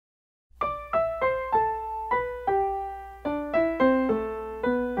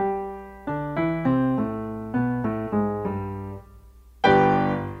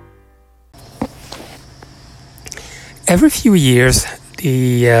Every few years,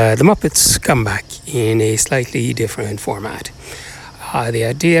 the Muppets come back in a slightly different format. They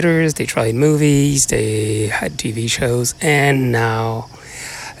had theaters, they tried movies, they had TV shows, and now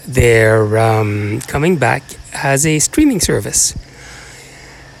they're coming back as a streaming service.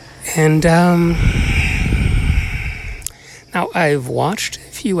 And now I've watched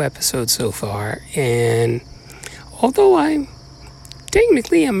a few episodes so far, and although I'm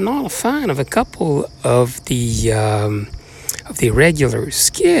not a fan of a couple of the regular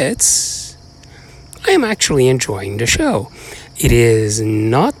skits, I am actually enjoying the show. It is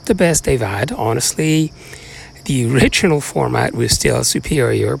not the best they've had, honestly. The original format was still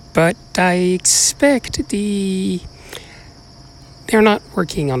superior, but I expect they're not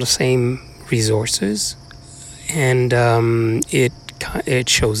working on the same resources, and it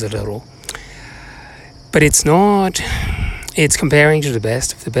shows a little. But it's not. It's comparing to the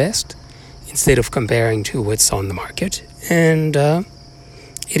best of the best instead of comparing to what's on the market. And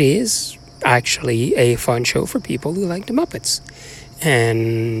it is actually a fun show for people who like the Muppets.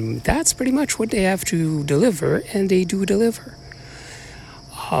 And that's pretty much what they have to deliver, and they do deliver.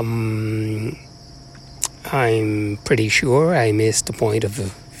 I'm pretty sure I missed the point of a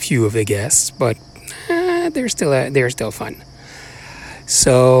few of the guests, but they're still fun.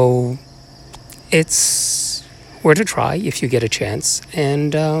 So it's worth a try if you get a chance.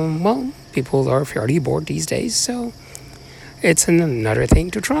 And people are fairly bored these days, so it's another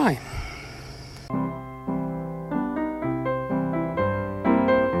thing to try.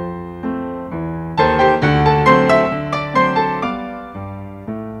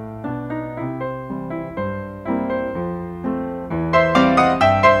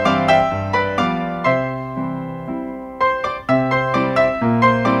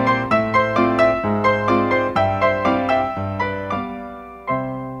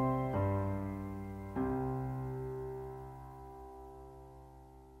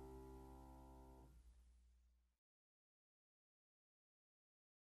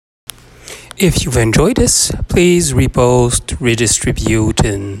 If you've enjoyed this, please repost, redistribute,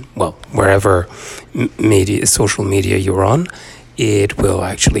 and wherever social media you're on, it will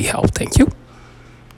actually help. Thank you.